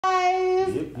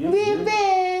We've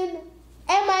been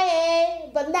MIA,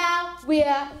 but now we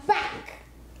are back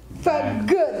for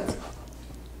good.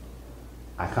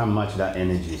 I can't match that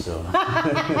energy, so.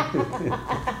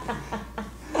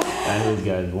 Anyways,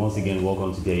 guys, once again,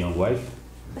 welcome to Dear Young Wife.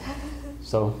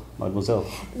 So, mademoiselle.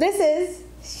 This is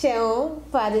Seun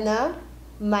Fadina,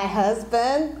 my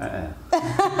husband.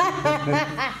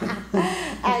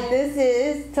 And this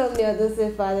is Tomi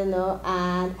Odunsi Fadina.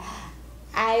 And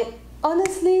I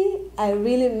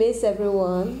really miss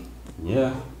everyone.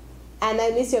 Yeah. And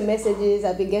I miss your messages.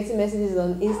 I've been getting messages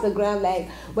on Instagram like,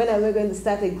 when are we going to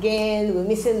start again? We're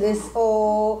missing this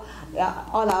all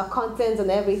our content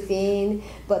and everything.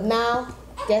 But now,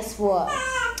 guess what?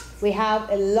 We have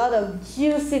a lot of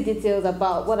juicy details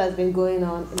about what has been going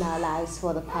on in our lives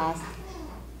for the past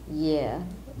year.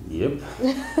 Yep.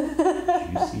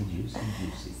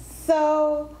 Juicy.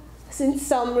 So, in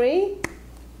summary,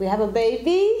 we have a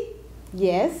baby.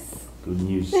 Yes. Good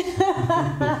news.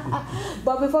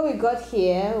 But before we got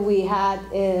here, we had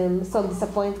some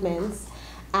disappointments,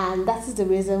 and that is the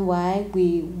reason why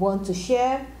we want to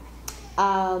share,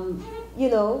 how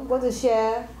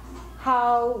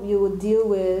you would deal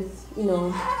with,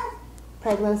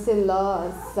 pregnancy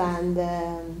loss and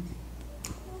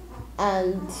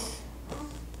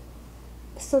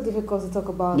it's so difficult to talk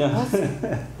about. Yeah.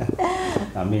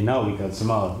 I mean, now we can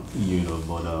smile,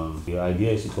 but the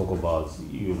idea is to talk about,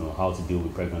 how to deal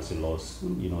with pregnancy loss,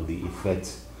 the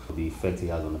effect it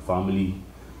has on the family,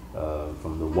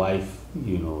 from the wife,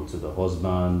 to the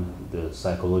husband, the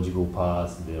psychological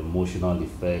part, the emotional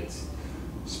effect,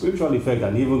 spiritual effect,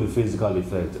 and even the physical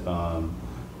effect.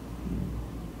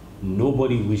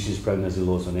 Nobody wishes pregnancy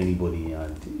loss on anybody,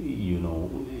 and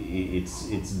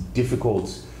it's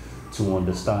difficult to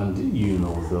understand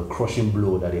the crushing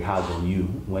blow that it has on you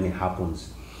when it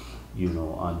happens, and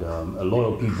a lot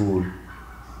of people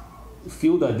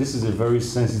feel that this is a very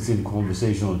sensitive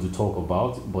conversation to talk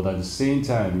about, but at the same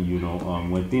time,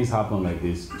 when things happen like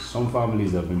this, some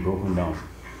families have been broken down,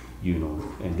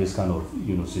 in this kind of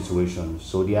situation.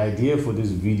 So the idea for this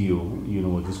video,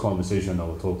 this conversation that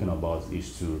we're talking about,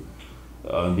 is to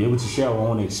be able to share our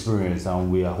own experience,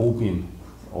 and we hope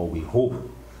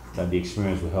that the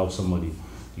experience will help somebody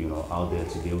out there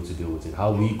to be able to deal with it,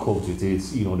 how we coped with it,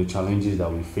 the challenges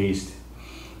that we faced,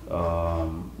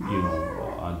 and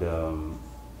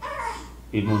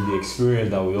even the experience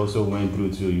that we also went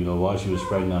through to, while she was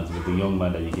pregnant with the young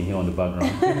man that you can hear on the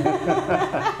background.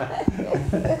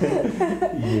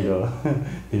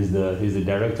 He's the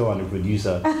director and the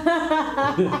producer.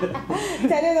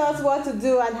 Telling us what to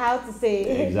do and how to say.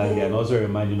 Exactly, and also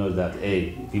reminding us that,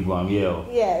 hey, people, I'm here.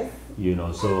 Yes.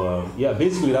 So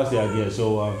basically that's the idea.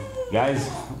 So guys,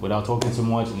 without talking too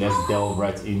much, let's delve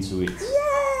right into it.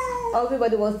 Yeah.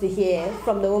 Everybody wants to hear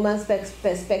from the woman's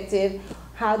perspective.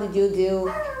 How did you deal?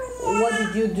 What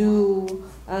did you do?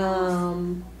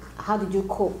 How did you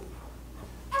cope?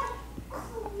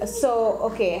 So,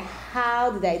 okay,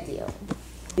 how did I deal?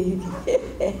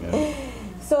 Yeah.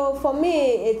 So for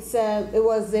me, it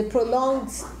was a prolonged.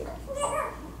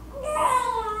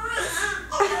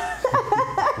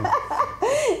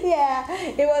 Yeah,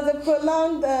 it was a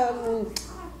prolonged.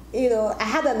 I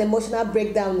had an emotional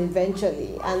breakdown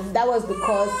eventually, and that was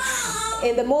because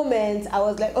in the moment I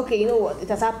was like, okay, you know what, it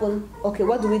has happened. Okay,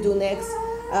 what do we do next?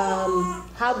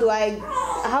 How do I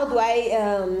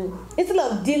instead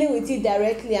of dealing with it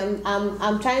directly,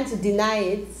 I'm trying to deny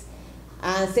it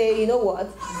and say, you know what,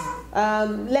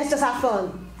 let's just have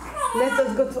fun. Let's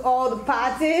just go to all the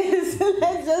parties.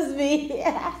 let's just be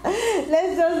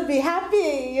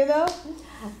happy,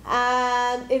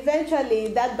 And eventually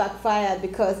that backfired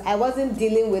because I wasn't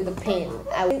dealing with the pain.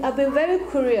 I've been very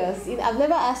curious. I've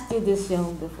never asked you this,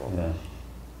 Young, before. Yeah.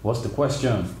 What's the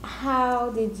question? How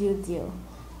did you deal?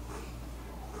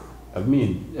 I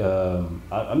mean,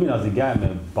 as a guy,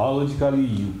 man, biologically,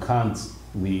 you can't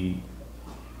really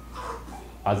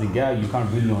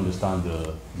understand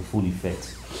the full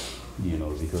effect,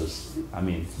 because,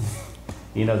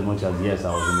 in as much as, yes,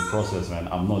 I was in the process, man,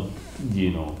 I'm not,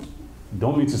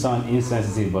 don't mean to sound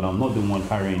insensitive, but I'm not the one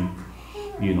carrying,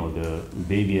 the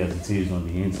baby as it is on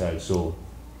the inside. So,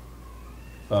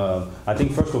 I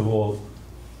think, first of all,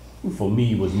 for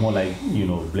me, it was more like,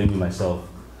 blaming myself,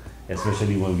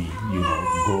 especially when we,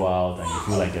 go out and you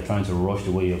feel like you're trying to rush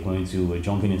the way you're going to, we're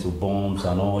jumping into bumps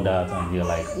and all that, and you're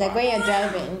like when you're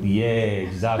driving. Yeah,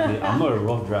 exactly. I'm not a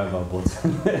rough driver, but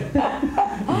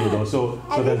so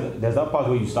there's that part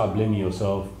where you start blaming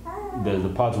yourself. There's the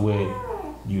part where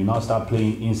you now start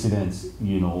playing incidents,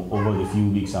 over the few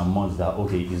weeks and months that,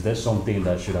 okay, is there something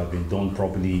that should have been done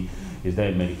properly? Is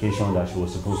there a medication that she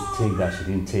was supposed to take that she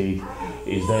didn't take?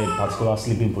 is there a particular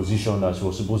sleeping position that she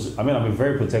was supposed to? I mean, I'm a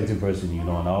very protective person, you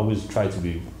know, and I always try to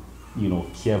be, you know,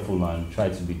 careful and try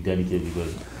to be delicate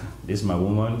because this is my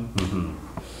woman.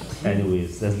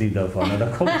 Anyways, let's leave that for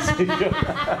another conversation.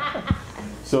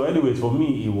 So, anyways, for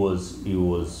me, it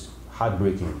was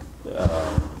heartbreaking.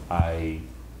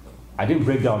 I didn't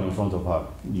break down in front of her,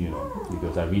 you know,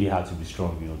 because I really had to be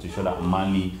strong, you know, to show that I'm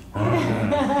manly. You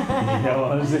know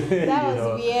what I'm saying? That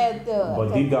was weird, though.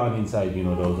 But deep down inside, you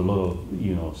know, there was a lot of,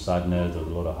 you know, sadness, there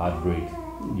was a lot of heartbreak,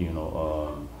 you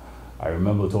know. I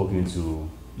remember talking to,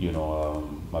 you know,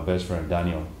 my best friend,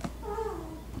 Daniel,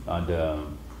 and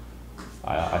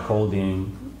I called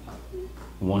him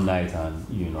one night and,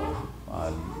 you know,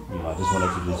 I just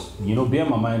wanted to just, you know, bear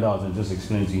my mind out and just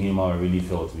explain to him how I really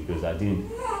felt because I didn't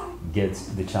get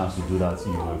the chance to do that,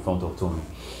 you know, in front of Tommy.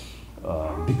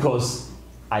 Because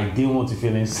I didn't want to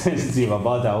feel insensitive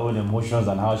about her own emotions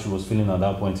and how she was feeling at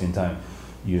that point in time,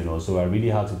 you know, so I really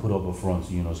had to put up a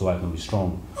front, you know, so I can be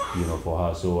strong, you know, for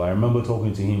her. So I remember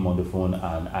talking to him on the phone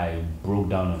and I broke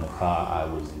down in the car. I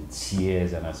was in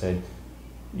tears and I said,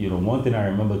 you know, one thing I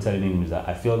remember telling him is that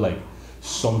I feel like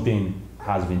something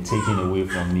has been taken away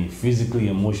from me, physically,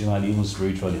 emotionally, even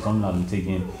spiritually. Something has been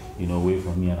taken, you know, away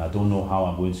from me, and I don't know how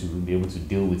I'm going to be able to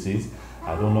deal with it.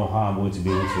 I don't know how I'm going to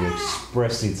be able to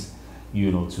express it,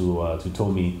 you know, to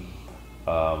Tommy.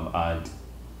 And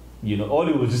you know, all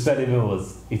he was just telling me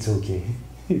was, "It's okay,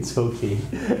 it's okay."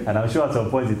 And I'm sure at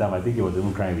some point in time, I think he was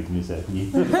even crying with me, sir.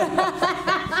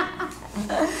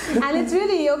 And it's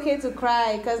really okay to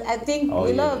cry because I think a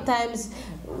lot of times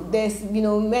there's, you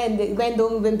know, men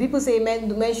don't, when people say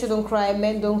men shouldn't cry,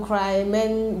 men don't cry,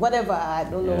 men whatever, I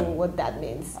don't know what that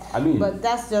means. I mean, but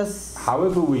that's just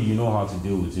however way you know how to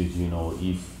deal with it, you know,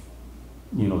 if,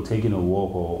 you know, taking a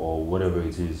walk or whatever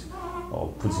it is,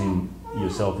 or putting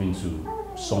yourself into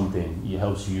something, it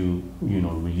helps you, you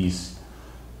know, release,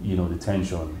 you know, the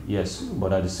tension. Yes,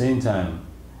 but at the same time,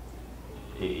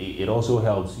 it also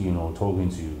helps, you know, talking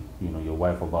to, you know, your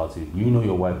wife about it. You know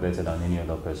your wife better than any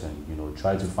other person. You know,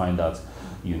 try to find that,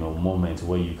 you know, moment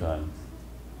where you can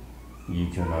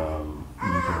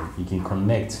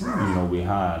connect, you know, with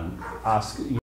her and ask.